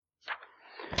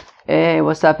Hey,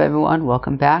 what's up everyone?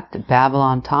 Welcome back to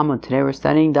Babylon Talmud. Today we're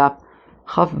studying Daf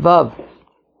Chaf Vav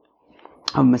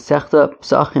of Masechta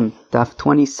Pesachim, Daf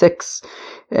 26.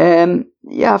 I'd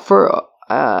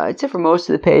say for most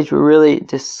of the page we're really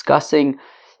discussing,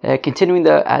 continuing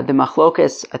the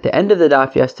machlokas at the end of the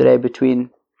Daf yesterday between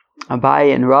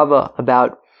Abaye and Rava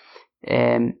about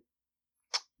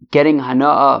getting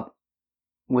Hana'ah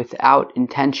without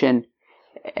intention,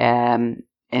 and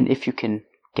if you can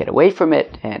get away from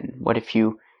it, and what if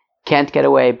you can't get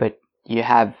away but you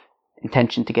have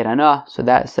intention to get Hana'ah. So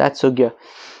that's sugya.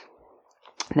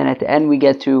 And then at the end we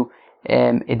get to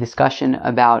a discussion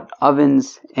about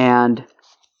ovens and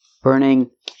burning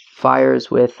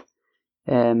fires with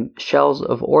shells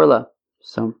of orla.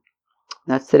 So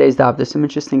that's today's daf. There's some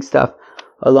interesting stuff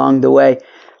along the way.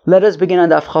 Let us begin on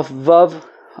daf Chaf Vav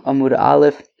Amud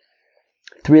Aleph,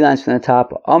 3 lines from the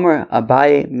top. Amar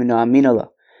Abaye Minu Aminala.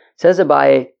 Says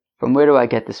Abaye, from where do I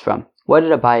get this from? What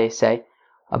did Abaye say?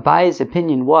 Abaye's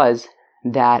opinion was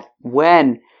that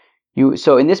when you, it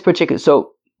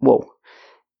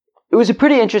was a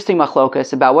pretty interesting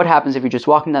machlokas about what happens if you're just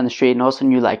walking down the street and all of a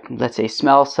sudden you let's say,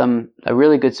 smell a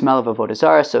really good smell of avodah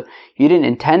zarah. So you didn't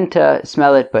intend to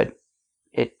smell it, but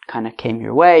it kind of came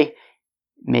your way.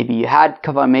 Maybe you had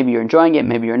kavan, maybe you're enjoying it,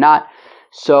 maybe you're not.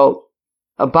 So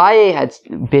Abaye had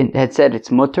said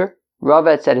it's mutter.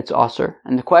 Rava had said it's asur,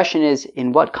 and the question is,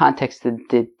 in what context do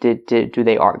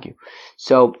they argue?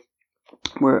 So,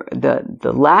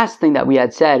 the last thing that we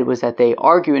had said was that they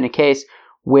argue in a case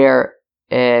where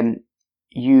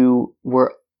you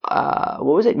were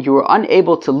you were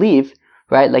unable to leave,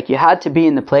 right? Like you had to be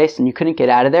in the place and you couldn't get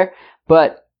out of there,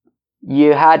 but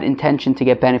you had intention to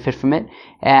get benefit from it.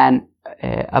 And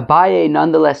Abaye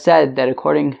nonetheless said that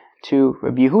according to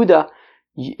Rabbi Yehuda,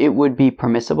 it would be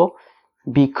permissible,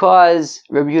 because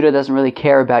Rabbi Yehuda doesn't really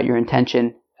care about your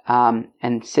intention,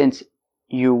 and since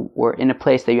you were in a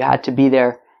place that you had to be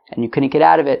there and you couldn't get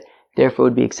out of it, therefore it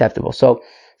would be acceptable. So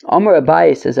Amar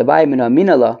Abaye says, Abaye Minu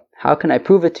Aminala, how can I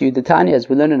prove it to you? The Tanya, as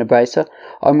we learn in a Brisa,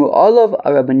 Amru Olav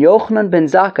Rabban Yochanan ben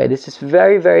Zakkai. This is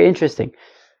very, very interesting,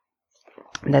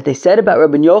 that they said about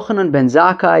Rabban Yochanan ben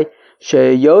Zakkai,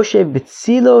 Sheyoshev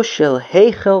b'tzilo shel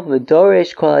heichel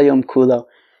v'doresh kol hayom kulo.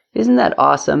 Isn't that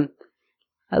awesome?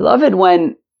 I love it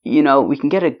when, we can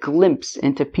get a glimpse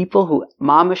into people who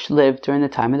mamish lived during the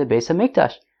time of the Beis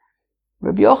HaMikdash.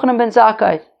 Rabbi Yochanan ben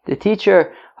Zakkai, the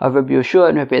teacher of Rabbi Yehoshua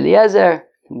and Rabbi Eliezer,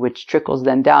 which trickles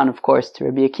then down, of course, to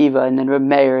Rabbi Akiva and then Rabbi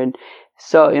Meir, and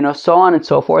so on and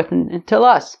so forth until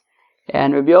us.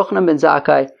 And Rabbi Yochanan ben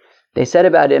Zakkai, they said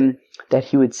about him that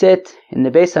he would sit in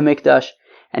the Beis HaMikdash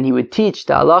and he would teach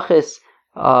the halachas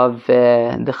of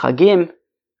the Chagim,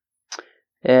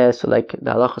 so like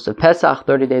the halachos of Pesach,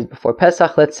 30 days before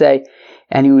Pesach, let's say,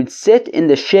 and he would sit in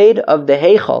the shade of the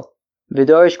Heichal,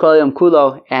 V'dorish kol hayom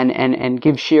kulo, and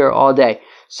give shir all day.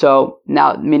 So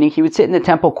now, meaning he would sit in the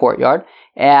temple courtyard,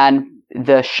 and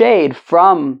the shade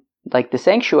from like the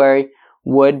sanctuary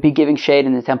would be giving shade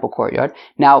in the temple courtyard.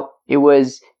 Now, it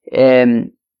was a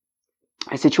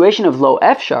situation of lo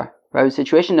efshar, right? A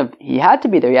situation of he had to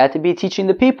be there, he had to be teaching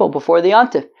the people before the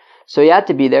Yontif. So he had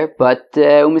to be there, but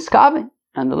umiskaven.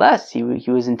 Nonetheless, he was he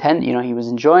was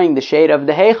enjoying the shade of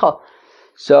the Heichal.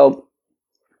 So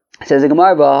it says the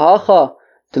Gemara, "V'hacha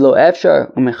d'lo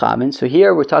efshar u'mechaven." So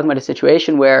here we're talking about a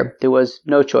situation where there was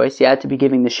no choice; he had to be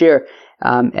giving the shir,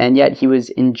 and yet he was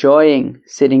enjoying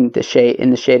sitting in the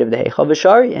shade of the Heichal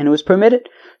v'shari, and it was permitted.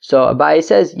 So Abaye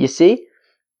says, you see,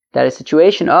 that a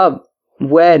situation of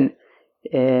when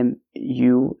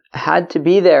you had to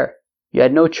be there, you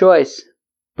had no choice,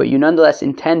 but you nonetheless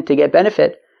intend to get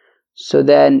benefit, so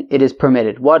then it is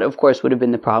permitted. What, of course, would have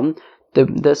been the problem?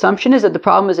 The assumption is that the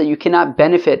problem is that you cannot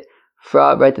benefit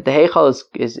from, right, that the Heichal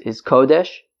is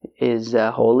Kodesh, is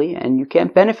holy, and you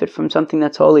can't benefit from something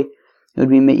that's holy. It would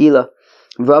be Me'ilah.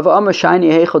 Rava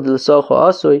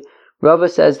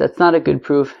says that's not a good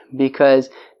proof, because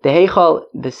the Heichal,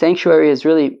 the sanctuary, is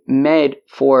really made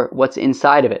for what's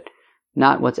inside of it,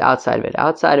 not what's outside of it.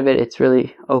 Outside of it, it's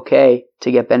really okay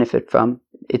to get benefit from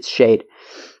its shade.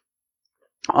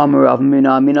 Amar Rav Mina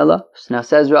Aminala. So now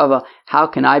says Rava, how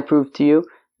can I prove to you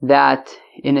that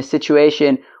in a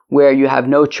situation where you have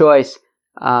no choice,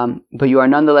 but you are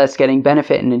nonetheless getting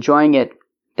benefit and enjoying it,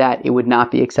 that it would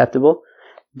not be acceptable?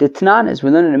 The Tanan, as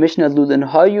we learn in the Mishnah, Lulin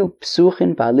Hayu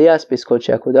Psuchin Ba'alias B'Kodesh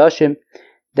HaKodashim,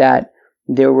 that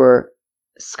there were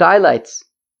skylights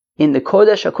in the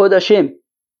Kodesh HaKodashim,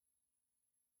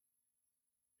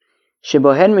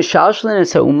 Shebohen Mishalshlin and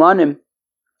Sa'umanim,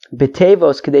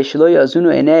 Betevos Kedei Shelo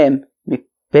Yazunu Eneim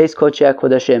Beis Kodesh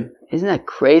HaKodashim. Isn't that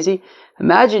crazy?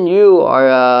 Imagine you are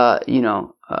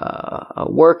a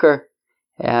worker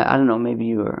I don't know,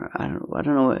 maybe I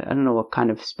don't know what kind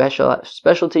of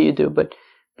specialty you do, but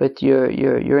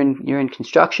you're in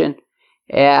construction,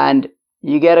 and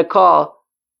you get a call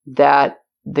that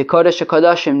the Kodesh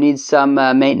HaKodashim needs some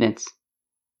maintenance.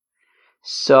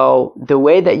 So the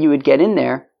way that you would get in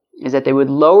there is that they would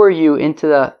lower you into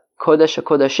the Kodesh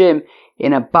HaKodashim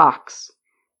in a box,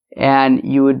 and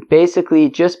you would basically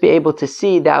just be able to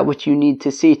see that which you need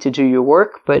to see to do your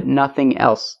work, but nothing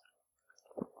else.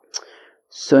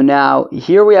 So now,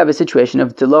 here we have a situation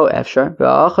of Delo Efshar,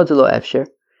 V'acha Delo Efshar.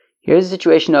 Here's a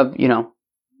situation of,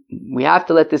 we have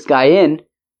to let this guy in,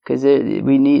 because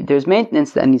there's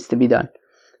maintenance that needs to be done.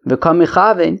 V'kam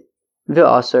Mechavin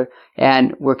V'asar.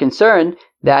 And we're concerned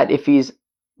that if he's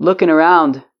looking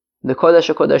around the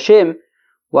Kodesh HaKodashim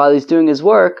while he's doing his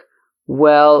work,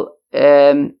 well,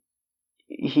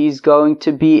 he's going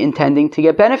to be intending to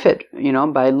get benefit,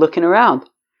 by looking around.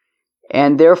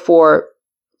 And therefore,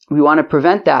 we want to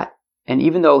prevent that. And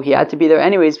even though he had to be there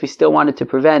anyways, we still wanted to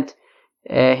prevent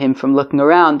him from looking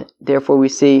around. Therefore, we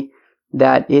see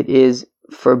that it is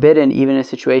forbidden even in a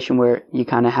situation where you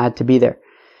kind of had to be there.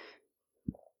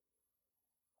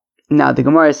 Now, the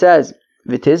Gemara says,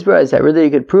 V'tizbra, is that really a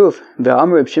good proof?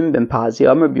 V'amr Reb Shimon ben Pazi,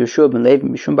 Amr Reb Yeshua ben Levi,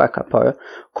 Mishum bar Kapara,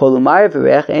 Kol umayr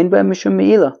v'reich ein b'hem Mishum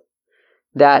me'ila.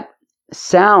 That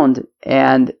sound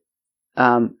and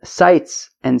sights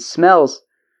and smells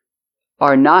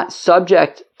are not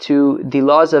subject to the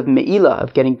laws of me'ila,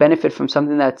 of getting benefit from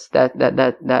something that's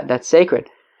sacred.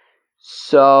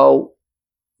 So,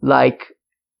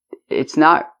 it's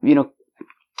not,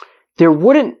 there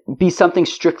wouldn't be something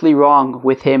strictly wrong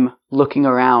with him looking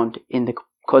around in the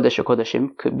Kodesh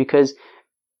HaKodashim, because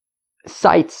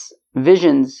sights,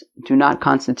 visions do not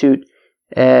constitute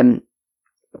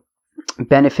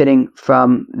benefiting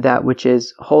from that which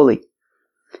is holy.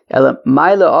 So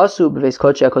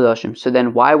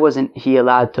then why wasn't he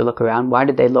allowed to look around? Why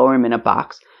did they lower him in a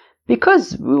box?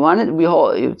 Because it's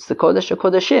the Kodesh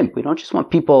HaKodashim. We don't just want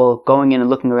people going in and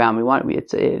looking around.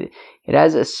 It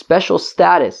has a special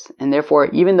status, and therefore,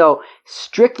 even though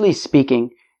strictly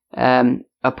speaking,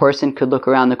 a person could look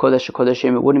around the Kodesh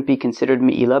HaKodashim, it wouldn't be considered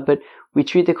Me'ila, but we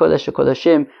treat the Kodesh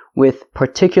HaKodashim with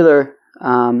particular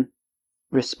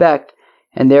respect,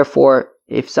 and therefore,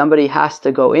 if somebody has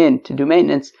to go in to do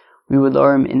maintenance, we would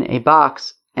lower him in a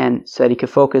box, and so that he could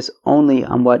focus only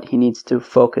on what he needs to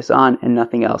focus on and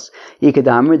nothing else.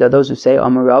 Ikadamri, that those who say,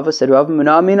 Amar Rava said, Rava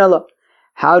Mina Mina Lo.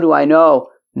 How do I know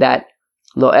that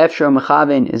Lo Efshar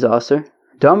Mechavin is Aser?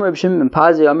 Dam Reb Shimon ben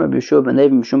Pazi, Amar Reb Yeshua ben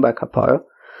Levi, Mishum bar Kapara.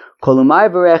 Kol umay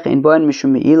v'reich ein boen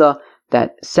Mishum me'ila.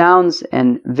 That sounds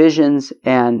and visions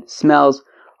and smells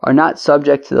are not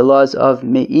subject to the laws of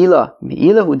Me'ila.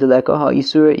 Me'ila hu deleka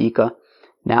ha'isura ika.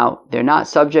 Now, they're not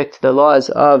subject to the laws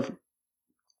of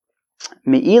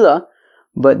Me'ila,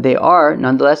 but they are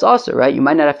nonetheless also, right? You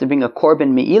might not have to bring a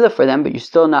korban Me'ila for them, but you're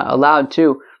still not allowed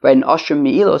to, right? An Ashram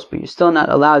Me'ilos, but you're still not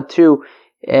allowed to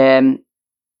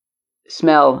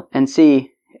smell and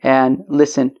see and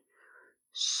listen.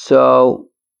 So,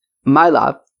 my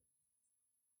love.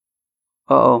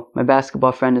 My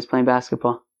basketball friend is playing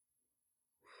basketball.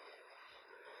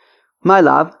 My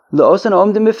love, L'osan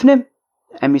omdim b'fnim.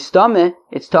 And mistame,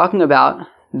 it's talking about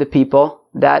the people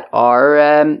that are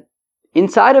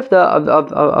inside of the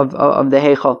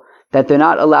heichal, that they're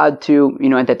not allowed to,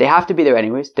 and that they have to be there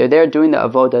anyways. They're there doing the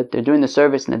avoda, they're doing the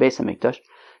service in the Beis Hamikdash,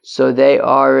 so they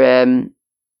are.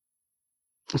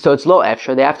 So it's lo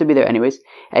efshar, they have to be there anyways.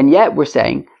 And yet we're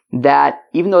saying that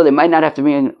even though they might not have to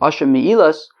be in Ashram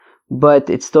Me'ilos, but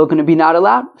it's still going to be not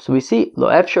allowed. So we see lo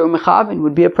efshar u'mechavin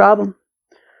would be a problem.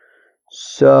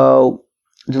 So.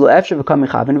 So we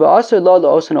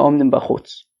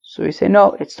say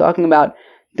no, it's talking about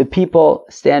the people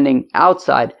standing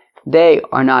outside. They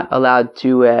are not allowed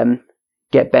to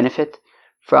get benefit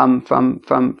from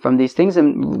these things,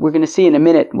 and we're going to see in a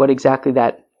minute what exactly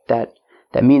that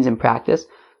means in practice.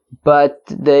 But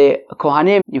the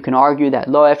Kohanim, you can argue that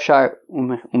lo efshar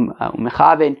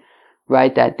umechavin,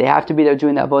 right? That they have to be there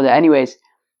doing the avodah anyways,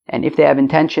 and if they have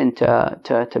intention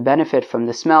to benefit from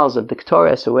the smells of the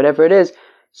Ketores or whatever it is,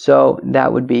 so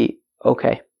that would be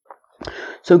okay.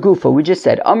 So Gufa, we just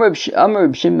said Amr Reb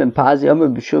Shimon ben Pazi, Amr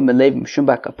Reb Yeshua ben Levi, Mishum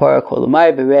bar Kapara, Kol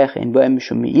umay v'reich ein boem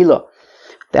Mishum me'ila.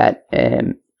 That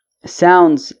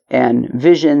sounds and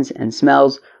visions and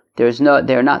smells, they're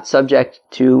not subject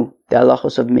to the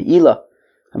halachos of me'ila,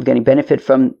 of getting benefit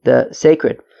from the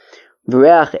sacred.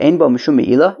 V'reich ein bo Mishum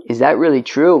me'ila. Is that really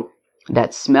true?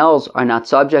 That smells are not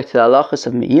subject to the halachos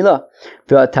of me'ila.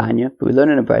 V'atanya, but we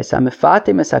learn in a brayso,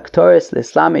 mefatim es haktoris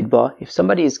l'islamid ba. If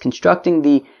somebody is constructing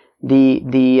the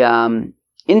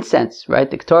incense, right?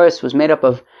 The Ketores was made up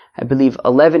of I believe,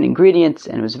 11 ingredients,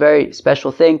 and it was a very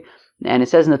special thing. And it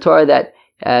says in the Torah that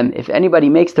if anybody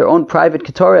makes their own private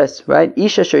ketoras, right,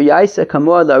 Isha sher yaisa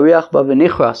kamor la'riach ba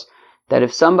v'nichras, that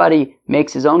if somebody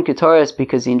makes his own ketoras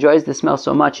because he enjoys the smell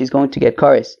so much, he's going to get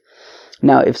kares.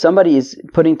 Now, if somebody is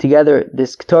putting together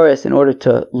this ketoras in order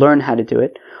to learn how to do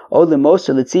it, or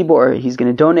he's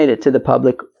going to donate it to the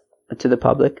public,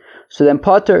 so then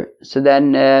potter, he's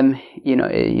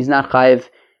not chayiv,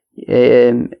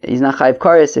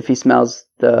 kares if he smells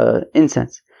the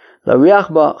incense.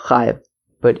 La'riach ba chayiv.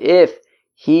 But if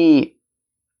he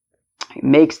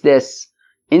makes this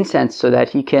incense so that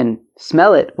he can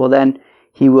smell it, well then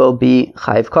he will be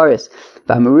chayiv kares.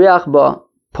 V'amariach ba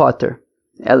potter.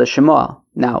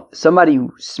 Now, somebody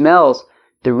who smells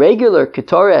the regular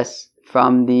ketores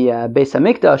from the Beis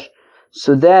Hamikdash,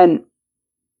 so then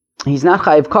he's not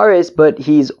chayiv kares, but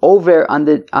he's over on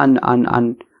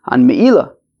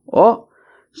meila. Oh,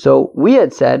 so we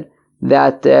had said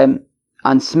that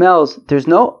on smells there's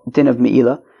no din of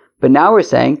meila, but now we're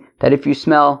saying that if you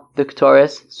smell the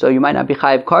ketores, so you might not be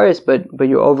chayiv kares, but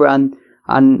you're over on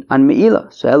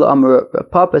meila. So Elo Amar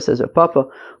Papa says, Papa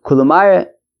Kulamaya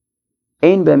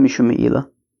Ein ben mishum meila,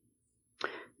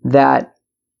 that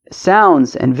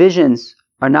sounds and visions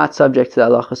are not subject to the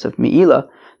halachas of meila,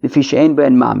 lefi she'ein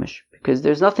ben mamish, because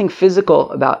there's nothing physical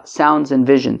about sounds and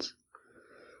visions.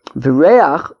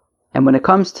 V'reach, and when it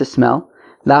comes to smell,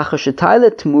 lacha shetayla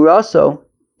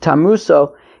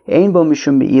tamruso ein bo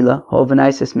mishum meila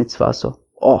hovnaises mitzvaso.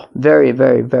 Oh, very,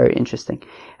 very, very interesting.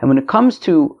 And when it comes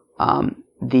to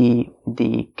the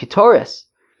ketoris,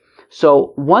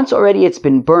 so once already it's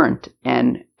been burnt,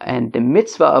 and the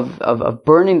mitzvah of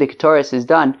burning the ketoris is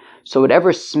done, so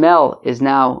whatever smell is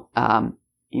now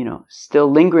still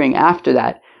lingering after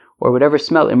that, or whatever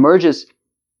smell emerges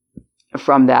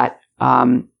from that,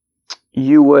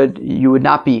 you would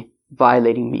not be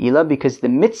violating meila, because the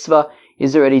mitzvah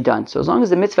is already done. So as long as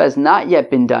the mitzvah has not yet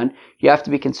been done, you have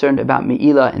to be concerned about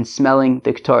meila and smelling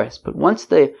the ketoris. But once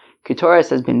the ketoris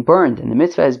has been burned and the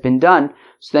mitzvah has been done,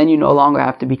 so then you no longer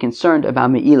have to be concerned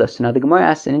about meila. So now the Gemara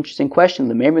asks an interesting question.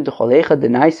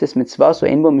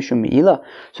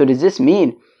 So does this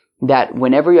mean that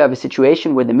whenever you have a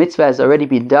situation where the mitzvah has already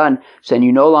been done, so then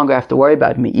you no longer have to worry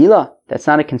about meila? That's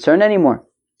not a concern anymore.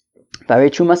 But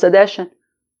what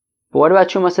about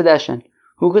Truma Sadeshan?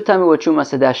 Who could tell me what Truma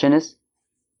Sadeshan is?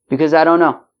 Because I don't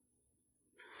know.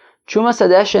 Truma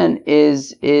Sadeshan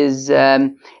is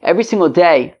every single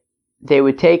day they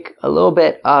would take a little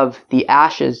bit of the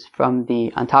ashes from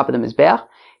on top of the mizbeach,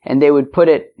 and they would put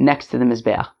it next to the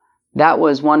mizbeach. That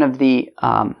was one of the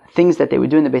things that they would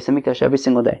do in the Beis Hamikdash every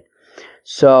single day.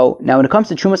 So now, when it comes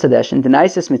to Truma Sadeshan, the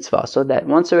nicest mitzvah, so that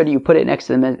once already you put it next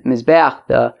to the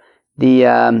mizbeach,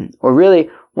 or really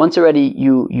once already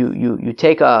you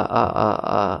take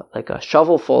a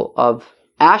shovelful of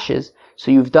ashes,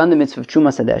 so you've done the mitzvah of Truma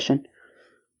Sadeshan,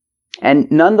 and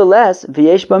nonetheless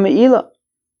v'yesh ba meila.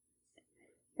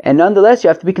 And nonetheless, you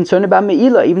have to be concerned about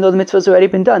meila, even though the mitzvah has already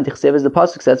been done. Tichsev, as the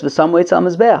pasuk says, v'sam weitzal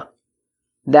mizbeach,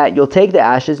 that you'll take the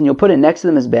ashes and you'll put it next to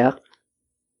the mizbeach.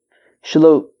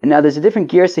 Now there's a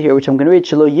different girsa here, which I'm going to read.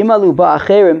 Shelo yimalu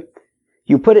ba'acherim.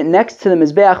 You put it next to the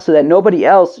mizbeach so that nobody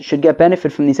else should get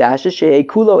benefit from these ashes. Shehei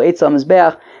kulo eitzal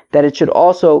mizbeach, that it should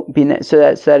also be so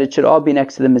that it should all be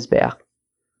next to the mizbeach,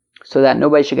 so that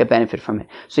nobody should get benefit from it.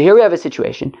 So here we have a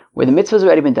situation where the mitzvah has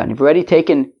already been done. You've already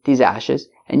taken these ashes,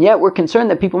 and yet we're concerned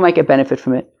that people might get benefit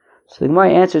from it. So the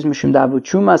Gemara answers, Mishum davu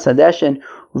truma sadeshen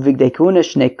uvigdekuna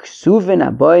shnei ksuvin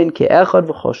aboyin ke'echad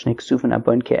v'chol shnei ksuvin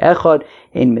aboyin ke'echad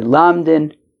ein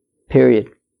milamdin,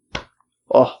 period.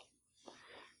 Oh.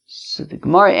 So the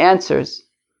Gemara answers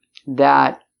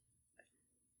that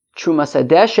truma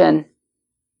sadeshen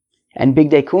and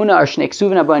bigdei kuna are shnei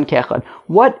ksuvin aboyin ke'echad.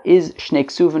 What is shnei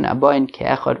ksuvin aboyin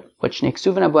ke'echad? What shnei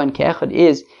ksuvin aboyin ke'echad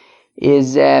is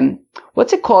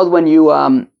what's it called when you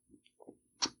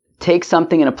take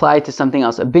something and apply it to something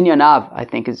else? A binyanav, I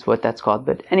think, is what that's called.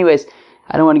 But anyways,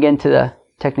 I don't want to get into the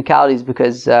technicalities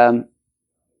because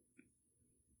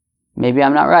maybe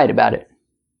I'm not right about it.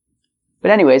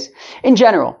 But anyways, in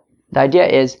general, the idea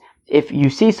is, if you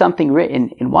see something written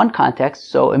in one context,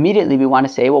 so immediately we want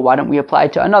to say, well, why don't we apply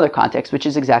it to another context, which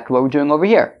is exactly what we're doing over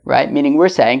here, right? Meaning we're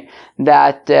saying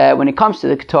that when it comes to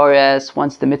the Ketores,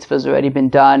 once the mitzvah has already been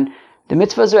done,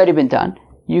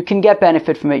 you can get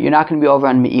benefit from it. You're not going to be over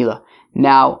on Me'ilah.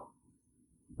 Now,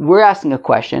 we're asking a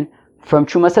question from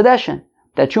Truma Sadeshan.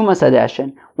 That Truma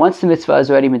Sadeshan, once the mitzvah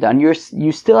has already been done,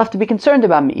 you still have to be concerned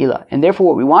about Me'ilah. And therefore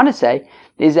what we want to say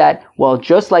is that, well,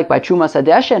 just like by Truma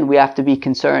Sadeshan, we have to be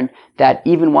concerned that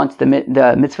even once the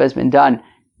mitzvah has been done,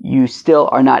 you still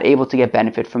are not able to get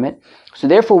benefit from it. So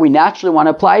therefore, we naturally want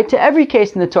to apply it to every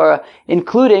case in the Torah,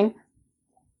 including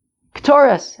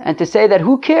Ketores, and to say that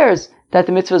who cares that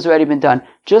the mitzvah has already been done.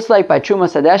 Just like by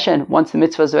Trumas Hadeshen, once the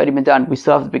mitzvah has already been done, we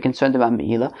still have to be concerned about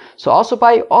Me'ilah. So also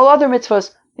by all other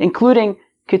mitzvahs, including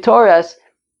Ketores,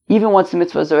 even once the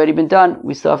mitzvah has already been done,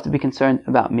 we still have to be concerned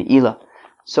about Me'ilah.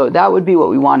 So that would be what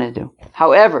we want to do.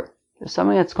 However, there's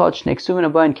something that's called Shnei Ksuvin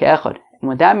Abayin Ke'echad. And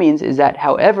what that means is that,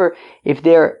 however, if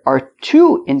there are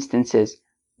two instances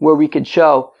where we could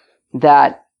show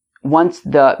that once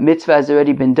the mitzvah has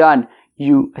already been done,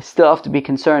 you still have to be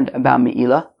concerned about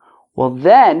Me'ilah, well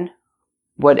then,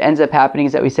 what ends up happening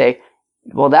is that we say,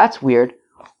 well, that's weird.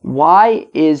 Why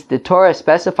is the Torah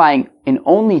specifying in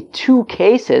only two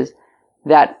cases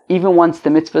that even once the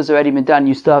mitzvah has already been done,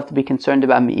 you still have to be concerned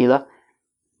about Me'ilah?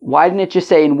 Why didn't it just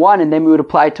say in one and then we would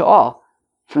apply it to all?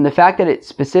 From the fact that it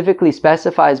specifically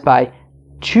specifies by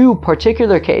two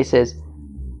particular cases,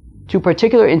 two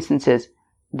particular instances,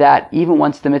 that even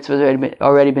once the mitzvah has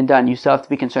already been done, you still have to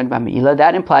be concerned about Me'ilah,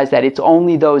 that implies that it's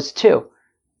only those two.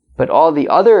 But all the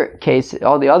other cases,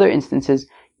 all the other instances,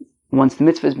 once the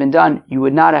mitzvah has been done, you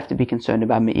would not have to be concerned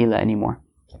about Me'ilah anymore.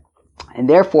 And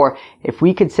therefore, if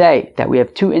we could say that we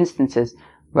have two instances,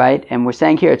 right, and we're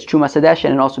saying here it's Trumas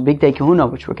Hadeshen and also Bigdei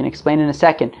Kehuna, which we're going to explain in a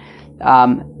second,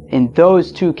 in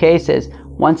those two cases,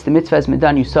 once the mitzvah has been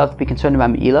done, you still have to be concerned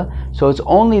about Me'ilah. So it's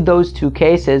only those two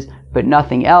cases, but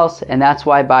nothing else, and that's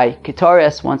why by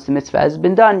Ketores, once the mitzvah has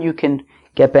been done, you can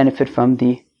get benefit from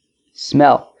the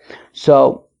smell.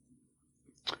 So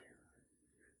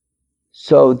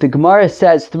the Gemara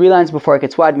says 3 lines before it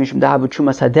gets wide, Mishum dahavu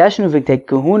Trumas Hadeshen uvigdei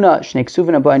Kehuna Shnei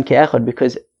Ksuvin Abayin Ke'echad,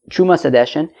 because Trumas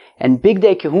Hadeshen and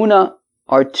Bigdei Kehuna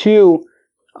are two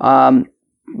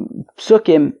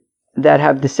psukim that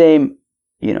have the same,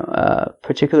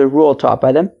 particular rule taught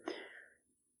by them.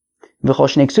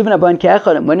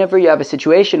 Whenever you have a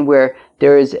situation where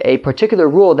there is a particular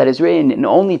rule that is written in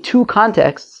only two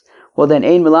contexts, well then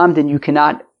ein melamdin, you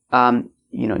cannot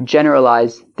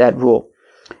generalize that rule.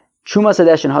 Trumas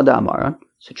Hadeshen hada amaran.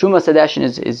 So Trumas Hadeshen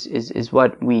is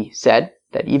what we said,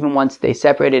 that even once they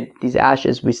separated these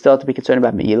ashes, we still have to be concerned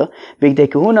about Me'ilah. Bigdei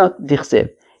Kehuna dichsiv.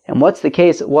 And what's the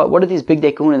case? What are these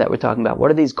Bigdei Kehuna that we're talking about?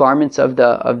 What are these garments of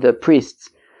the priests?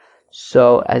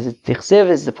 So as it dichsiv,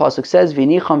 as the pasuk says,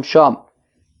 v'nicham sham,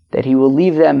 that he will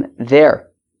leave them there.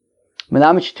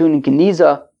 Melamed shetun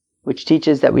geniza, which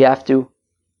teaches that we have to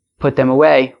put them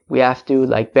away, we have to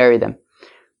bury them.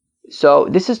 So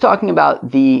this is talking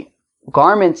about the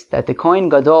garments that the Kohen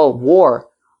Gadol wore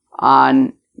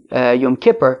on Yom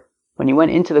Kippur when he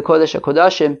went into the Kodesh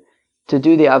HaKodashim to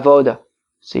do the avoda.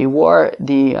 So he wore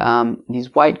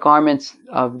these white garments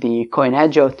of the Kohen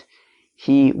Hedjot.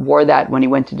 He wore that when he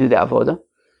went to do the avoda,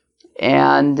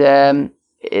 and the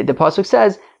pasuk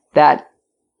says that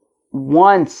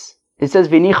once it says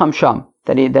v'nicham sham,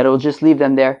 that it will just leave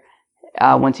them there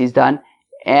once he's done.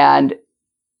 And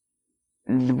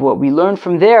what we learn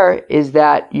from there is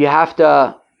that you have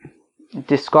to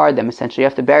discard them, essentially. You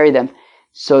have to bury them,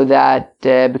 so that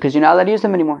because you're not allowed to use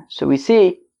them anymore. So we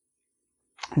see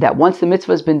that once the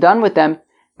mitzvah has been done with them,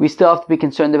 we still have to be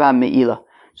concerned about Me'ilah.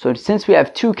 So since we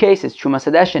have two cases, Trumas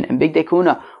Hadeshen and Bigdei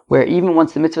Kehuna, where even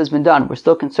once the mitzvah has been done, we're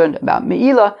still concerned about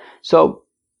Me'ilah, so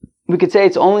we could say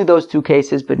it's only those two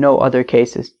cases, but no other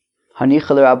cases.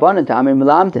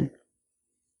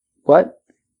 What?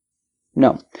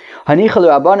 No.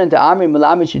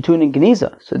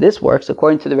 So this works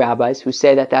according to the rabbis, who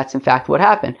say that that's in fact what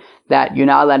happened, that you're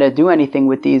not allowed to do anything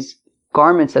with these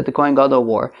garments that the Kohen Gadol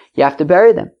wore. You have to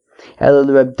bury them.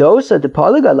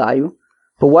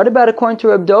 But what about according to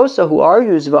Reb Dosa, who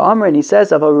argues and he says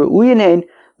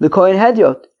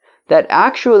that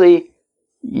actually,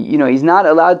 he's not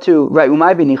allowed to, right?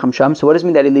 So what does it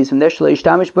mean that he leaves them there?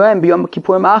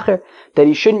 That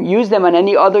he shouldn't use them on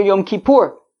any other Yom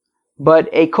Kippur. But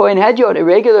a Kohen Hedjot, a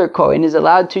regular Kohen, is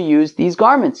allowed to use these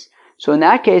garments. So in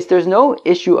that case, there's no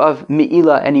issue of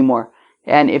Me'ilah anymore.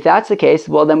 And if that's the case,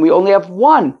 well, then we only have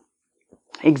one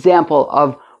example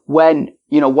of when,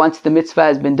 once the mitzvah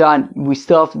has been done, we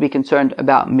still have to be concerned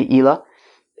about Me'ilah.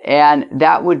 And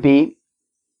that would be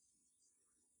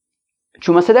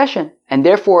Trumas Hadeshen. And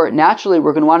therefore, naturally,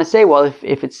 we're going to want to say, well,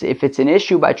 if it's an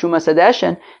issue by Trumas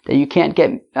Hadeshen that you can't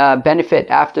get benefit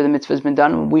after the mitzvah has been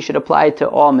done, we should apply it to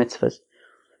all mitzvahs.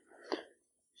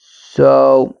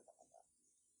 So,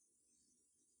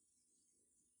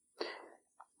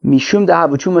 Mishum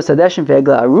dahavu Trumas Hadeshen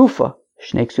ve'egla arufa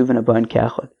shnei ksuvin abayin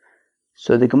ke'echad.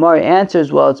 So the Gemara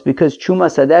answers, well, it's because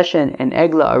Trumas Hadeshen and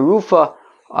Egla Arufa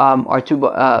are two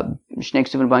Shnei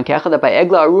Ksuvin Abayin Ke'echad, that by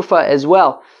Egla Arufa as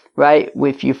well, right?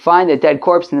 If you find a dead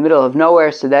corpse in the middle of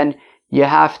nowhere, so then you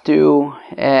have to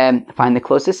find the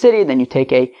closest city. Then you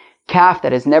take a calf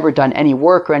that has never done any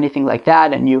work or anything like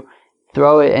that, and you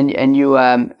throw it and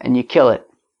you kill it.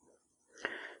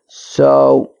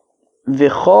 So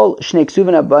v'chol shnei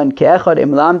ksuvin aban ke'echad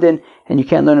im lamdin, and you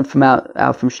can't learn it from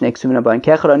out from shnei ksuvin aban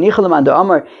ke'echad. Anichal man da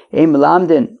amar im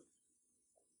lamdin.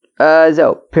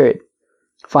 Period.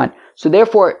 Fine. So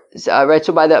therefore, right.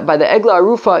 So by the egla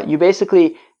arufa, you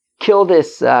basically kill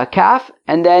this calf,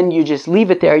 and then you just leave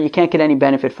it there. You can't get any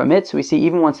benefit from it. So we see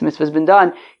even once the mitzvah has been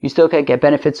done, you still can't get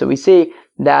benefit. So we see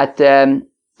that Trumas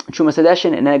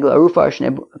Hadeshin and egla arufa are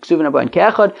shnei ksuvin aban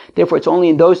ke'echad. Therefore, it's only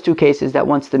in those two cases that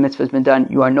once the mitzvah has been done,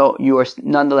 you are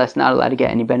nonetheless not allowed to get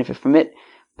any benefit from it.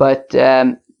 But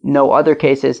no other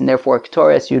cases, and therefore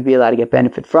Ketores, you'd be allowed to get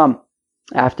benefit from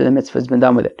after the mitzvah has been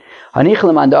done with it.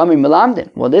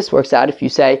 Well, this works out if you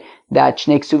say that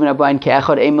shnei ksuvin aban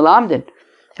ke'echad ein melamdin.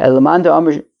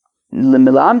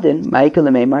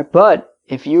 But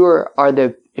if you are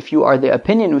the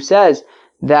opinion who says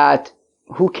that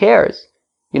who cares,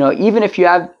 even if you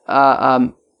have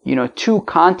two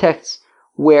contexts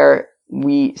where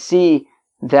we see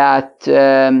that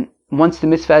once the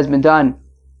mitzvah has been done,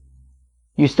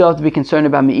 you still have to be concerned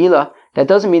about me'ilah. That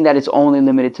doesn't mean that it's only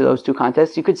limited to those two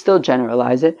contexts. You could still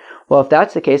generalize it. Well, if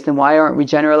that's the case, then why aren't we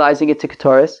generalizing it to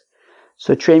Ketores?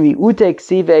 So tremi ute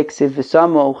ksive ksiv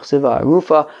v'samo ksiva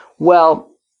arufa. Well,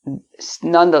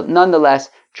 nonetheless,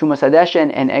 Trumas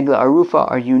Hadeshin and egla arufa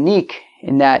are unique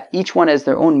in that each one has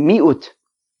their own mi'ut.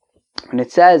 When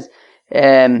it says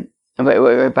by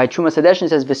Trumas Hadeshin, it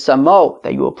says v'samo,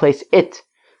 that you will place it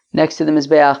next to the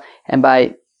mizbeach, and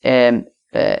by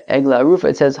egla arufa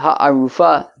it says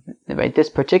ha'arufa, right? This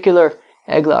particular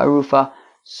egla arufa.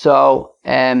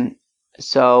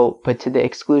 But to the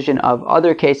exclusion of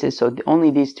other cases, so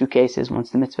only these two cases,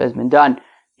 once the mitzvah has been done,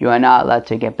 you are not allowed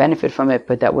to get benefit from it,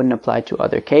 but that wouldn't apply to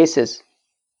other cases.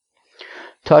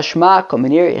 Tashma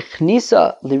komenir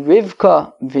ichnisa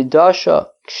lirivka vidasha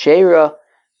kshera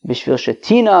bishvil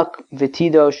shetinak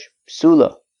vitidosh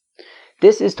psula.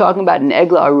 This is talking about an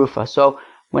egla arufa. So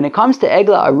when it comes to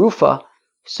egla arufa,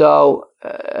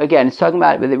 again, it's talking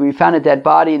about we found a dead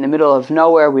body in the middle of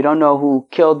nowhere. We don't know who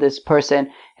killed this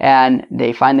person, and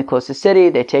they find the closest city.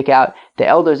 They take out the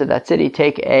elders of that city,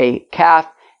 take a calf.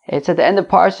 It's at the end of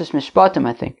Parshas Mishpatim,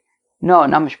 I think. No,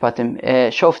 not Mishpatim,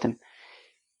 Shoftim.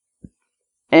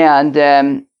 And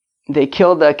they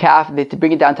kill the calf. They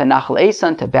bring it down to Nachal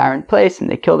Esan, to a barren place,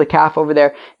 and they kill the calf over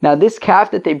there. Now, this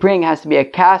calf that they bring has to be a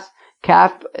calf.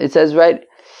 It says, right,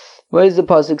 what does the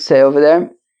pasuk say over there?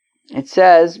 It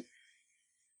says,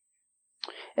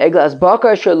 Eglas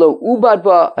bakar asher lo ubad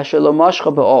ba asher lo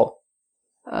mashcha ba'ol.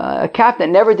 A calf that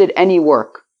never did any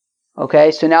work.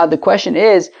 Okay, so now the question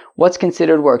is, what's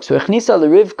considered work? So ichnisa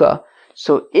l'rivka.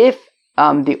 So if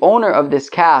the owner of this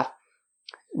calf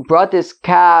brought this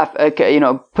calf,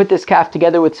 put this calf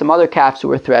together with some other calves who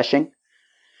were threshing,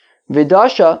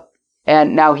 vidasha,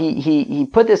 and now he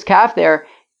put this calf there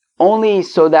only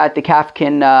so that the calf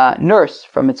can nurse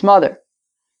from its mother.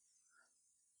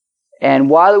 And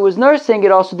while it was nursing,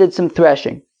 it also did some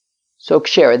threshing. So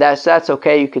kshera, that's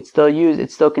okay. You could still use it.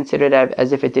 It's still considered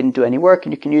as if it didn't do any work,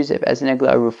 and you can use it as an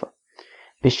egla arufa.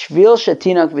 Bishvil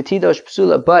shatinak v'tidosh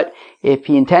psula. But if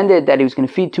he intended that he was going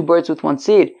to feed two birds with one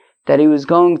seed, that he was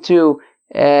going to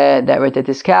that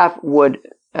this calf would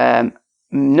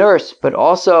nurse, but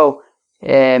also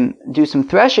do some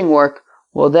threshing work,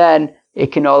 well then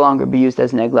it can no longer be used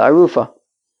as an egla arufa.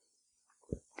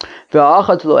 So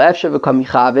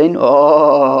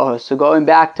going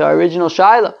back to our original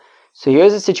shaila. So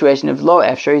here's a situation of lo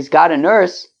efshar, he's got a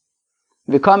nurse,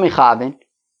 v'kamichavin,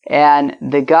 and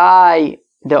the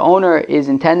owner is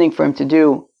intending for him to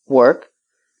do work,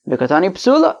 v'katani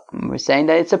psula. We're saying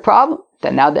that it's a problem,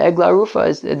 that now the egla arufa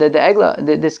is,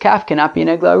 this calf cannot be an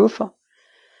egla arufa.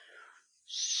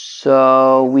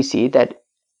 So we see that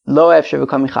lo efshar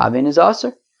v'kamichavin is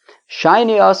aser.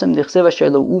 Shiny awesome dichsev asher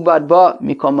lo ubad ba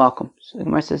mikol makom. So the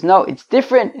Gemara says, no, it's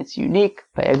different, it's unique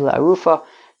by egla arufa,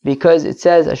 because it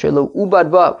says asher lo ubad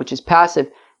ba, which is passive,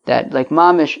 that like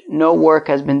mamish, no work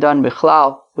has been done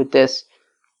bichlal with this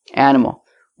animal.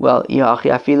 Well, yachi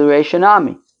afilu reisha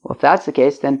nami. Well, if that's the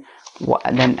case, then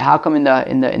how come in the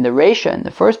reisha, in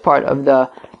the first part of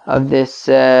this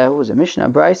what was it, Mishnah,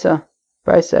 Brisa,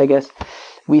 I guess,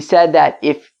 we said that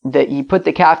if he put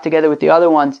the calf together with the other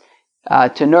ones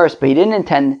to nurse, but he didn't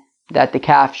intend that the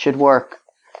calf should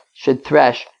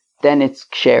thresh, then it's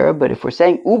kshera. But if we're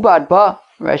saying ubad ba,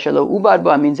 Reshalo ubad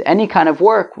ba means any kind of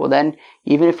work, well then,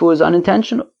 even if it was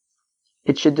unintentional,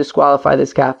 it should disqualify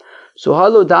this calf. So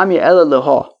halo damya ela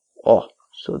leha.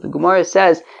 So the Gemara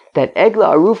says that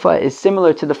Egla Arufa is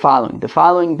similar to the following. The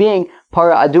following being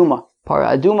Para Aduma.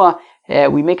 Para Aduma,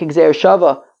 we make a Gzeir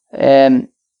Shava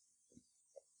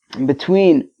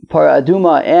between Para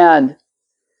Aduma and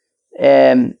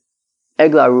Egla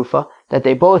Arufa, that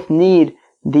they both need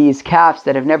these calves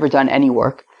that have never done any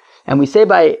work. And we say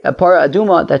by a Para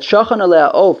Aduma that Shachan Alea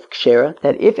Of Kshera,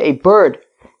 that if a bird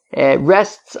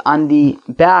rests on the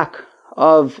back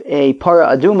of a Para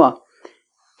Aduma,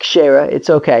 Kshera, it's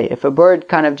okay. If a bird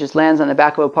kind of just lands on the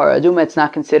back of a Para Aduma, it's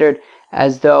not considered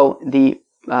as though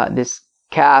this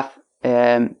calf,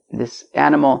 this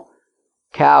animal,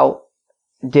 cow,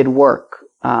 did work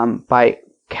by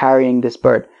carrying this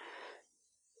bird.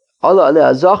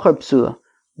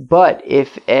 But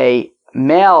if a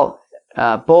male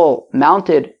bull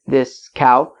mounted this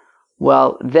cow,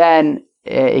 well, then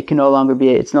it can no longer be.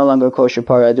 It's no longer a kosher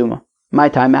Para Aduma. My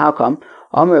time. How come?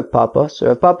 Amr Rav Papa. So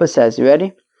Rav Papa says, you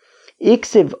ready?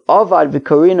 Iksiv avad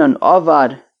v'karinon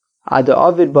avad ada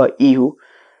avid ba ihu.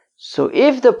 So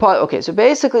if the so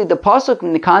basically the pasuk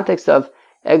in the context of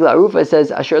Egla Arufa says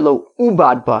asher lo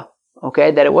ubad ba, okay,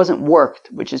 that it wasn't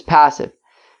worked, which is passive.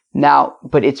 Now,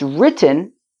 but it's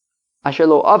written asher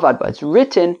lo avad ba. It's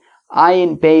written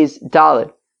ayin beis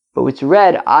dalid, but it's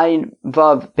read ayin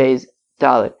vav beis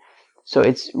dalid. So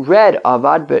it's read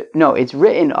avad, it's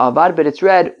written avad, but it's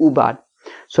read ubad.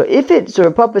 So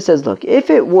Rav Papa says, look, if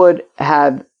it would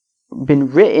have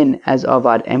been written as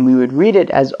avad and we would read it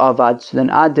as avad, so then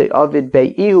ad avid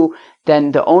be'ihu,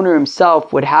 then the owner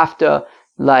himself would have to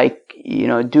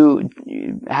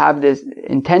have this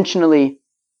intentionally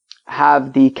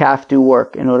have the calf do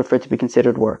work in order for it to be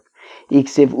considered work.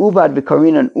 Iksiv ubad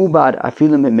v'karinon ubad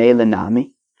afilu memela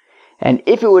nami. And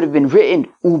if it would have been written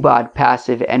ubad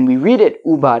passive and we read it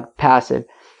ubad passive,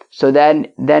 so then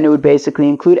it would basically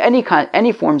include any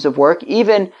forms of work,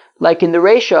 even like in the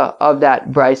Reisha of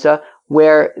that Brisa,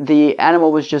 where the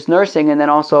animal was just nursing and then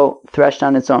also threshed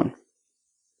on its own.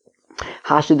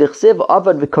 But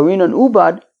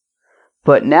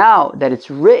now that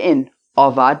it's written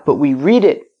avad, but we read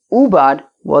it ubad,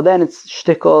 well then it's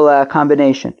shtickle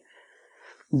combination.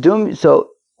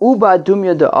 So ubad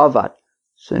dumya de avad.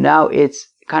 So now it's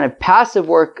kind of passive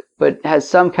work, but has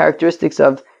some characteristics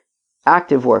of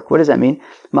active work. What does that mean?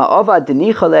 Ma'avad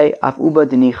denichale af uba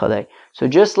denichale. So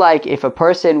just like if a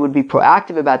person would be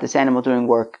proactive about this animal doing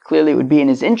work, clearly it would be in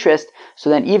his interest. So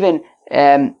then even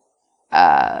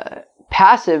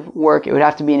passive work, it would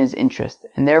have to be in his interest.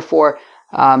 And therefore,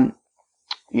 for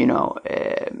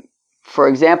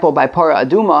example, by Para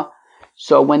Aduma,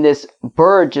 so when this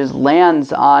bird just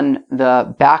lands on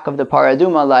the back of the Para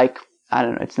Aduma, like, I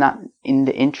don't know, it's not in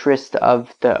the interest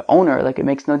of the owner, like it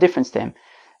makes no difference to him.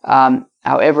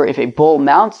 However, if a bull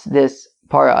mounts this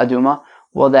Para Aduma,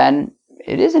 well then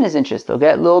it is in his interest. They'll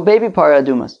get little baby Para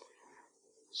Adumas.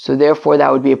 So therefore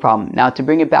that would be a problem. Now to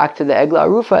bring it back to the Egla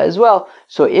Arufa as well,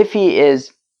 so if he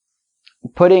is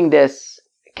putting this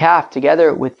calf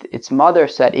together with its mother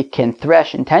so that it can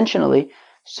thresh intentionally,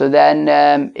 so then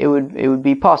it would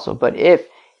be possible. But if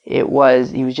he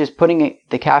was just putting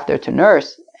the calf there to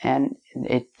nurse and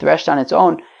it threshed on its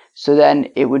own, so then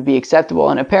it would be acceptable.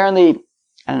 And apparently,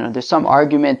 I don't know, there's some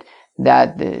argument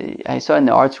that I saw in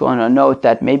the article on a note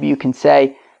that maybe you can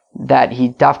say that he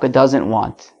dafka doesn't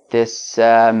want this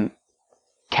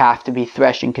calf to be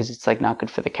threshing because it's like not good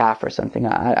for the calf or something.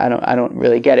 I don't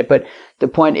really get it. But the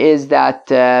point is that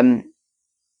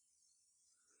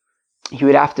he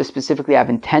would have to specifically have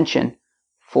intention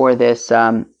for this,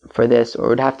 or it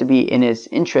would have to be in his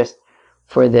interest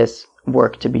for this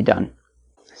work to be done.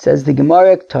 Says the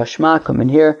Gemara, Tashma, come in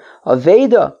here,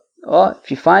 Aveda. If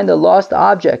you find a lost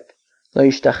object, lo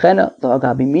yishtachena lo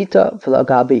agabi mita v'lo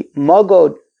agabi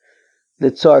magod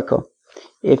litzarko.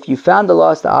 If you found a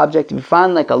lost object, if you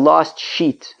found like a lost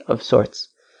sheet of sorts,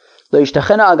 lo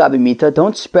yishtachena agabi mita,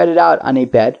 don't spread it out on a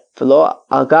bed, v'lo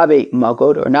agabi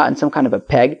magod, or not in some kind of a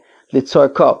peg,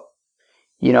 litzarko.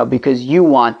 Because you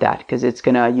want that, because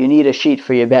you need a sheet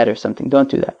for your bed or something.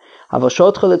 Don't do that.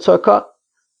 Avashotcha litzarko.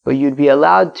 But you'd be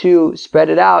allowed to spread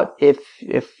it out if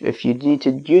you need to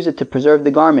use it to preserve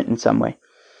the garment in some way.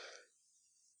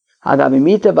 Agabe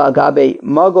mita v'agabe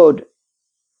magod.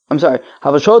 I'm sorry.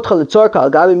 Havashotcha litzorka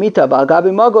agabe mita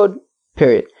v'agabe magod.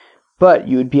 Period. But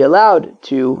you would be allowed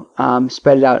to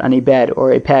spread it out on a bed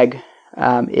or a peg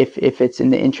if it's in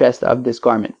the interest of this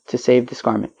garment, to save this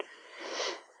garment.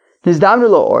 Nizdamnu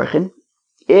lo orchin.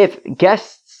 If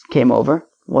guests came over,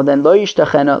 well then lo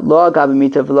yishtachena lo agabe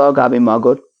mita v'lo agabe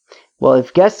magod. Well,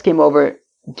 if guests came over,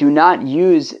 do not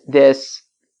use this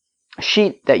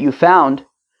sheet that you found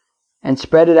and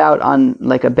spread it out on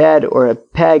like a bed or a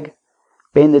peg,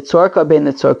 bein litzorka, bein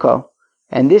litzorko,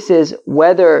 And this is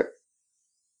whether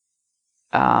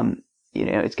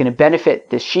it's going to benefit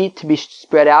the sheet to be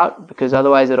spread out, because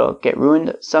otherwise it'll get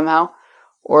ruined somehow,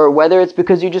 or whether it's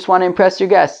because you just want to impress your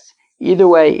guests. Either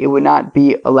way, it would not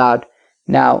be allowed.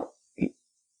 Now,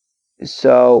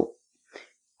 so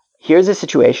here's a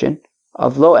situation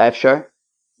of lo efshar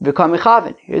v'kol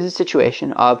mechavin. Here's a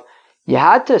situation of you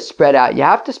have to spread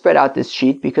out this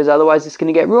sheet because otherwise it's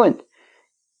going to get ruined.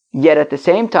 Yet at the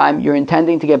same time, you're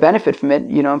intending to get benefit from it,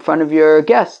 in front of your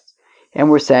guests. And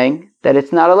we're saying that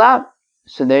it's not allowed.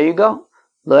 So there you go.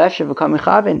 Lo efshar v'kol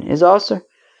mechavin is also.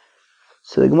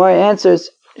 So the Gemara answers,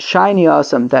 shiny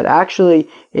awesome, that actually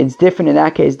it's different in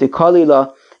that case, the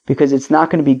kalila, because it's not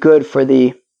going to be good for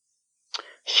the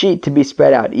sheet to be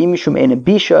spread out. Imishum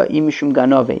enabisha, imishum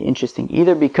ganove. Interesting.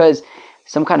 Either because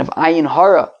some kind of ayin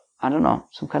hara, I don't know,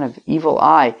 some kind of evil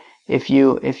eye, if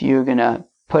you're gonna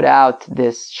put out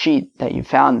this sheet that you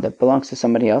found that belongs to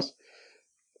somebody else,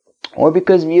 or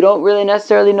because you don't really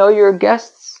necessarily know your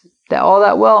guests all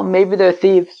that well. Maybe they're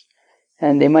thieves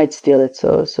and they might steal it.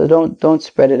 So don't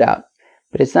spread it out.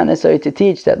 But it's not necessary to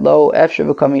teach that lo efshar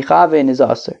v'kol mechavin is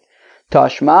aser.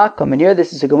 Tashma, come in here.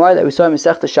 This is a Gemara that we saw in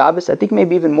Masechta Shabbos, I think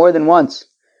maybe even more than once.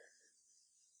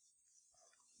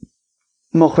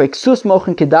 Mochreksus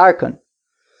mochin kedarkon.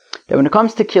 That when it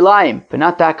comes to kilayim, but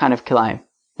not that kind of kilayim,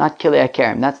 not kilei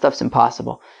akerim, that stuff's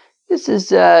impossible. This is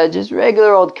just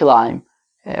regular old kilayim,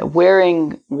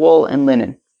 wearing wool and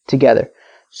linen together.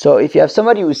 So if you have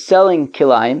somebody who's selling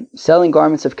kilayim, selling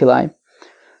garments of kilayim,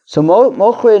 so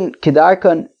mochin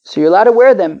kedarkon, so you're allowed to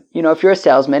wear them. If you're a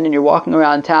salesman and you're walking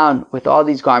around town with all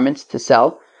these garments to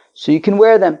sell, so you can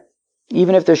wear them,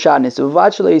 even if they're shadnis.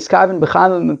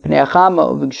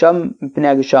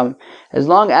 As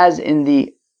long as in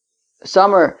the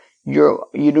summer you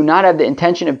do not have the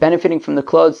intention of benefiting from the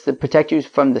clothes to protect you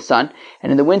from the sun,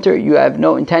 and in the winter you have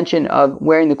no intention of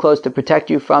wearing the clothes to protect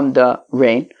you from the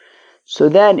rain, so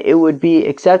then it would be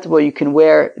acceptable. You can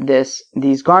wear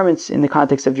these garments in the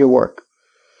context of your work.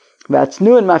 Now the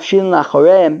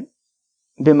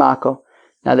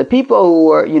people who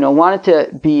were, wanted to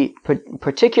be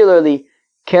particularly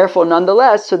careful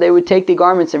nonetheless, so they would take the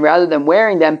garments and rather than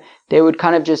wearing them, they would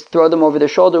kind of just throw them over their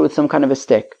shoulder with some kind of a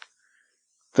stick.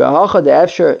 So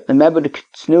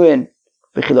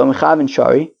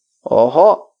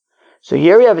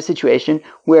here we have a situation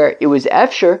where it was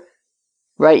efshar,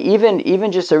 right?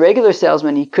 Even just a regular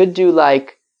salesman, he could do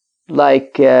like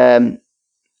the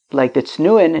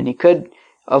tznuin, and he could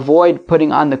avoid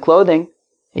putting on the clothing.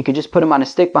 He could just put them on a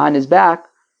stick behind his back.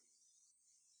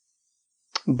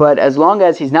 But as long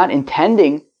as he's not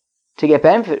intending to get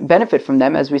benefit from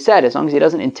them, as we said, as long as he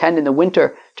doesn't intend in the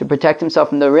winter to protect himself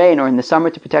from the rain or in the summer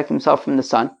to protect himself from the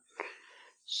sun,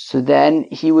 so then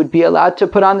he would be allowed to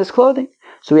put on this clothing.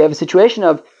 So we have a situation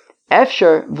of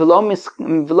efshar v'lo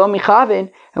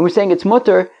michavin, and we're saying it's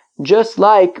mutter, just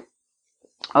like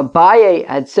Abaye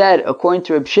had said, according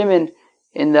to Reb Shimon,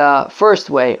 in the first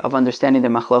way of understanding the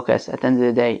machlokas at the end of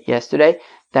the day yesterday,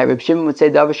 that Reb Shimon would say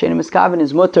davar she'eino miskaven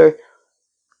is mutter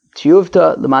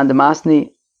tiyuvta l'man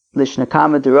demasni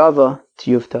lishnakama derava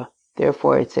tiyuvta.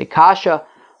 Therefore, it's a kasha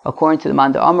according to the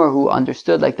Man Amar, who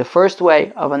understood like the first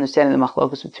way of understanding the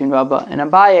machlokas between Rava and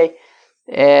Abaye.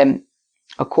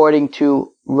 According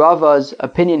to Rava's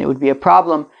opinion, it would be a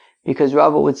problem, because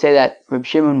Rava would say that Reb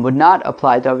Shimon would not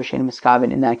apply davar she'eino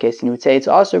miskaven in that case, and he would say it's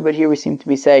also. But here we seem to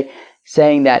be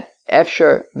saying that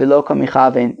efshar v'lo kol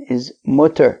mechavin is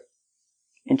mutter.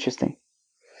 Interesting.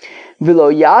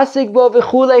 V'lo yasik bo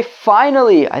v'chulei.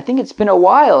 Finally, I think it's been a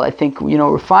while. I think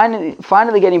we're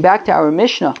finally getting back to our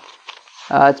Mishnah.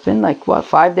 It's been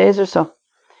 5 days or so.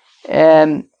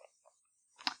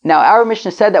 Now our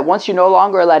Mishnah said that once you're no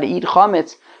longer allowed to eat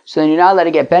chametz, so then you're not allowed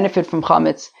to get benefit from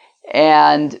chametz,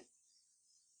 and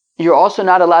you're also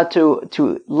not allowed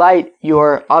to light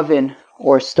your oven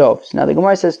or stoves. Now the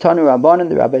Gemara says, Tanu Rabbanan,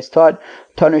 the rabbis taught,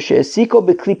 Tanu she'esiko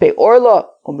b'klipe orla,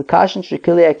 or b'kashin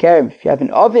shekilei akerim. If you have an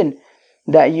oven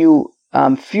that you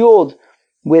fueled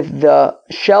with the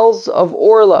shells of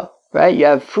orla, right? You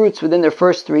have fruits within their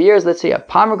first 3 years. Let's say you have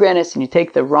pomegranates, and you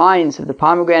take the rinds of the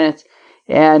pomegranates,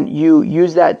 and you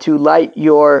use that to light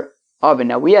your oven.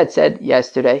 Now we had said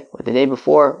yesterday, or the day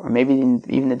before, or maybe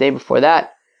even the day before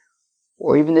that,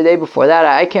 or even the day before that,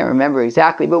 I can't remember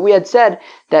exactly, but we had said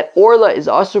that orla is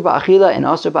asur ba'achila and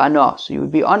asur ba'anah, so you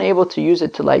would be unable to use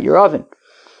it to light your oven.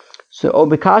 So, o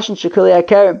b'kashin shekilei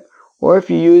akerim, or if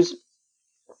you use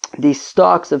these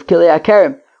stalks of kilei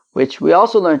akerim, which we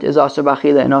also learned is asur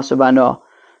ba'achila and asur ba'anah.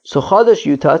 So chadash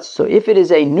yutatz, so if it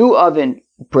is a new oven,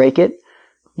 break it.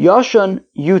 Yashon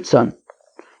yutzan.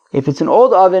 If it's an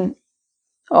old oven,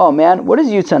 Oh man, what is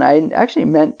Yutzan? I actually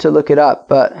meant to look it up,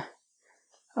 but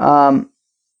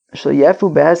Shleyefu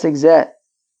behesek zeh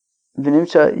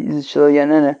v'nimsha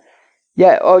shleyanena.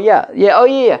 Yeah. Oh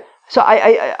yeah. So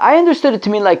I understood it to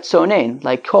mean like sonain,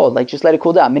 like cold, like just let it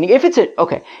cool down. Meaning if it's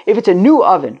a new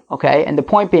oven, okay, and the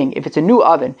point being, if it's a new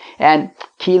oven, and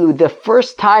kilu, the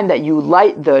first time that you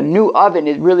light the new oven,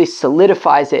 it really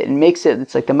solidifies it and makes it.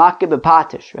 It's like the makib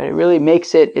patish, right? It really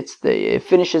makes it. It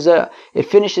finishes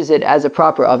it as a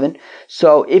proper oven.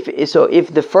 So if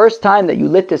the first time that you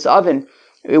lit this oven,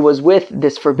 it was with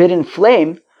this forbidden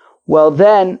flame, well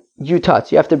then you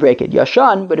have to break it.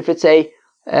 Yashan, but if it's a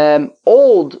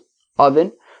old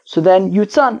oven, so then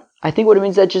yutzan. I think what it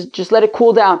means is that just let it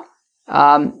cool down.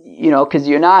 Because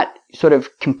you're not sort of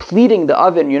completing the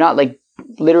oven. You're not like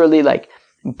literally like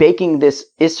baking this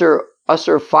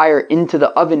usr fire into the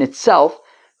oven itself,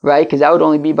 right? Because that would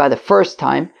only be by the first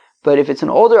time. But if it's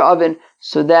an older oven,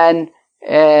 so then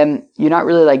you're not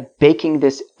really like baking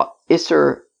this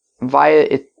isser via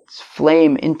its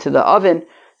flame into the oven.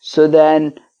 So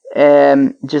then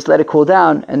just let it cool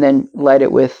down and then light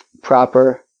it with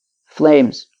proper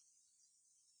flames.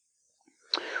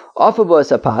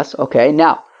 Okay,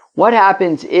 now what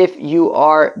happens if you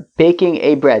are baking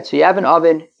a bread? So you have an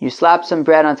oven, you slap some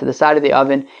bread onto the side of the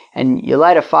oven, and you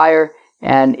light a fire,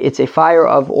 and it's a fire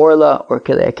of orla or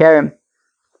kilei karim.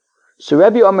 So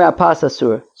Rebbe Omer Apas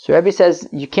Asur. So Rebbe says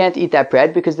you can't eat that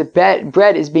bread because the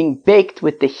bread is being baked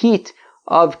with the heat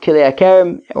of kilei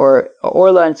karim or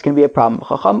orla, and it's going to be a problem.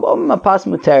 Chacham Omer Apas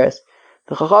Muteres.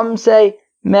 The Chacham say,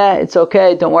 meh, it's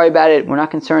okay, don't worry about it. We're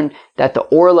not concerned that the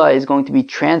orla is going to be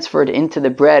transferred into the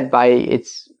bread by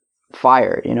its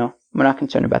fire, We're not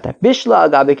concerned about that. Bishla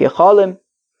agabe kecholim.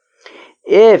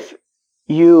 If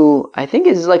you, I think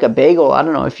this is like a bagel, I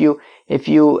don't know, if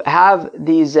you have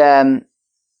these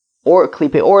or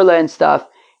klipe orla and stuff,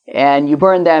 and you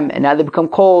burn them, and now they become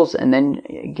coals, and then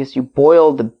I guess you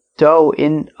boil the dough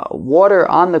in water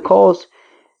on the coals,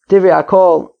 divrei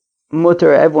hakol,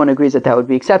 mutter, everyone agrees that would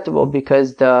be acceptable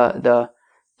because the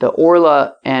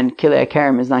orla and kilei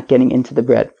karim is not getting into the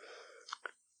bread.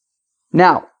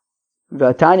 Now,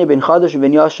 v'atanya ben chadash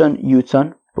ben yashan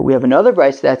yutzan, but we have another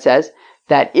brayso that says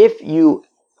that if you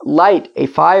light a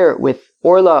fire with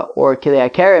orla or kilei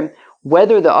karim,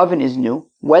 whether the oven is new,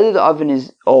 whether the oven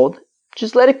is old,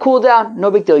 just let it cool down.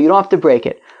 No big deal. You don't have to break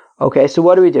it. Okay, so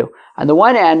what do? On the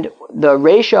one hand, the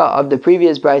reisha of the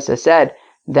previous brayso said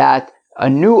that a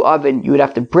new oven you would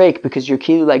have to break because you're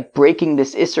like breaking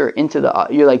this isser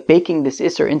you're like baking this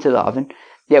isser into the oven.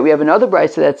 Yet we have another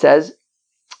brayso that says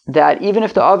that even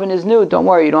if the oven is new, don't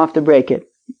worry, you don't have to break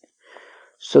it.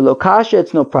 So lokasha,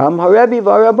 it's no problem. Harebi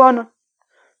v'arabana.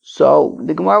 So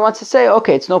the Gemara wants to say,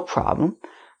 okay, it's no problem.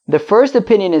 The first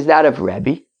opinion is that of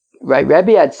Rebbe, right?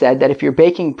 Rebbe had said that if you're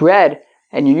baking bread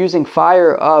and you're using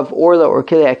fire of orla or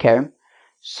kilei karim,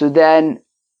 so then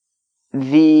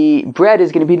the bread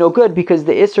is going to be no good because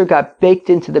the isser got baked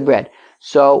into the bread.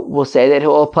 So we'll say that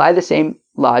he'll apply the same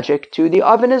logic to the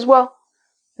oven as well.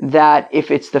 That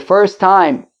if it's the first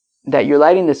time that you're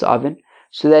lighting this oven,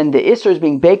 so then the isser is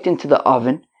being baked into the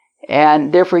oven,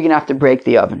 and therefore you're going to have to break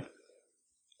the oven.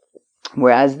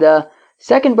 Whereas the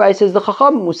second brayso is the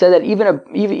Chacham who said that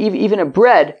even a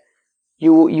bread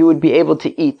you would be able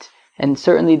to eat, and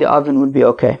certainly the oven would be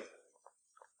okay.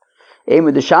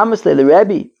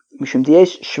 Mishum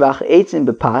diyesh shvach eitzim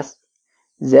bepas,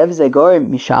 zev zegorim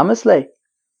mishamasle.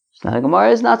 So now the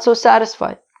Gemara is not so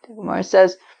satisfied. The Gemara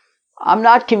says, I'm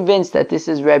not convinced that this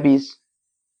is Rebbe's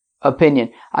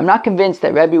opinion. I'm not convinced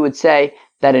that Rebbe would say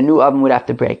that a new oven would have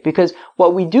to break. Because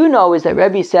what we do know is that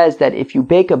Rebbe says that if you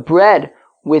bake a bread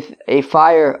with a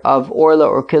fire of orla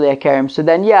or kilei karim, so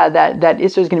then that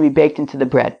isser is going to be baked into the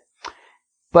bread.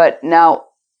 But now,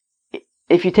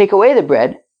 if you take away the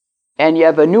bread, and you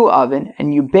have a new oven,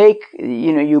 and you bake,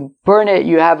 you burn it,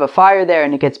 you have a fire there,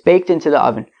 and it gets baked into the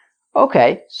oven.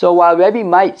 Okay, so while Rebbe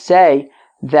might say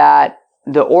that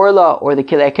the orla or the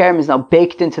kilei karim is now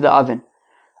baked into the oven,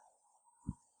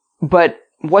 but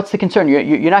what's the concern?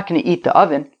 You're not going to eat the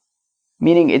oven,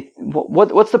 meaning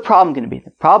what's the problem going to be? The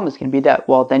problem is going to be that,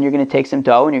 well, then you're going to take some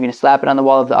dough and you're going to slap it on the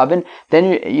wall of the oven. Then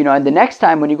and the next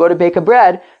time when you go to bake a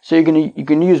bread, so you're going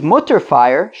to use mutter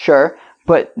fire, sure,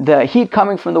 but the heat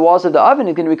coming from the walls of the oven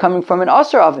is going to be coming from an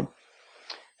usr oven.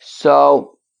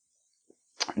 So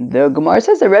the Gemara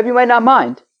says that Rebbe might not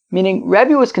mind. Meaning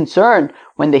Rebbe was concerned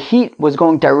when the heat was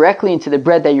going directly into the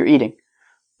bread that you're eating.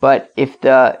 But if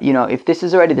this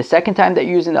is already the second time that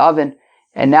you're using the oven,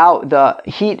 and now the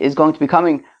heat is going to be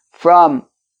coming from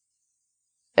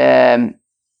this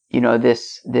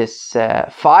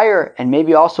fire, and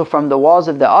maybe also from the walls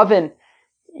of the oven,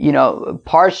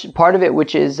 part of it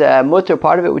which is mutter,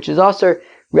 part of it which is aser,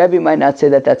 Rebbe might not say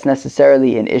that that's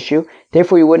necessarily an issue.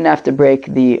 Therefore, you wouldn't have to break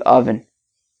the oven.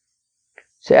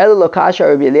 So Ela lo kasha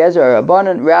Rabbi Eliezer or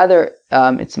Rabbanan. Rather,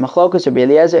 it's machlokas Rabbi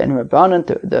Eliezer and Rabbanan.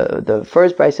 The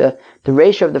first brisa, the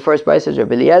ratio of the first brisa is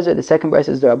Rabbi Eliezer. The second brisa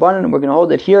is the Rabbanan. And we're going to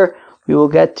hold it here. We will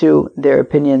get to their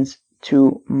opinions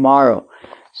tomorrow.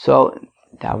 So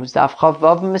that was Daf Chav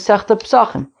Vav Masechta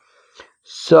Pesachim.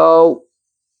 So,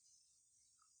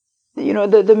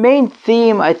 the main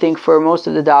theme, I think, for most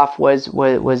of the daf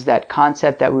was that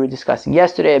concept that we were discussing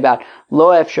yesterday about lo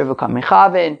efshar v'kam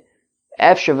mechavin,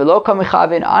 efshar v'lo kam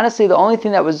mechavin. Honestly, the only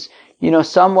thing that was,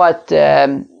 somewhat,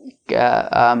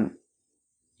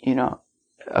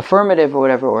 affirmative or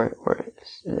whatever, or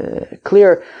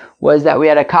clear, was that we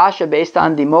had a kasha based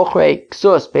on the mochrei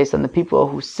ksus, based on the people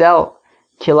who sell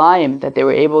kilayim, that they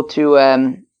were able to,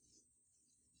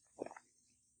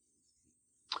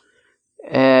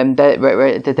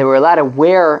 that they were allowed to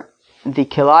wear the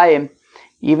kilayim,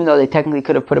 even though they technically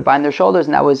could have put it behind their shoulders,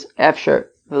 and that was efshar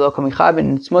v'lo kam mechavin,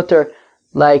 and it's mutter,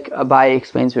 like Abaye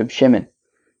explains Reb Shimon,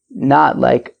 not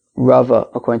like Rava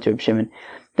according to Reb Shimon.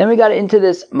 Then we got into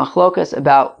this machlokas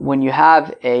about when you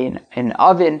have an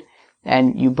oven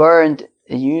and you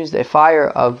used a fire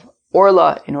of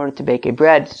orla in order to bake a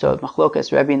bread. So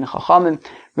machlokas Rebbe and Chachamim.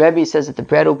 Rebbe says that the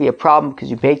bread will be a problem because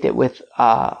you baked it with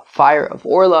fire of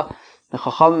orla. The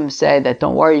Chachamim say that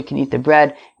don't worry, you can eat the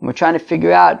bread. And we're trying to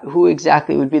figure out who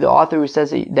exactly would be the author who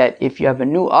says that if you have a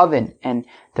new oven and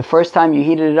the first time you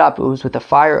heated it up, it was with a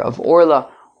fire of orla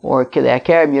or kilei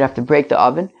hakerem, you'd have to break the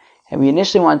oven. And we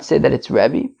initially wanted to say that it's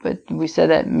Rebbe, but we said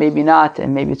that maybe not,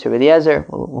 and maybe it's Rabbi Eliezer.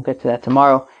 We'll get to that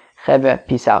tomorrow. Cheve,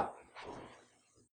 peace out.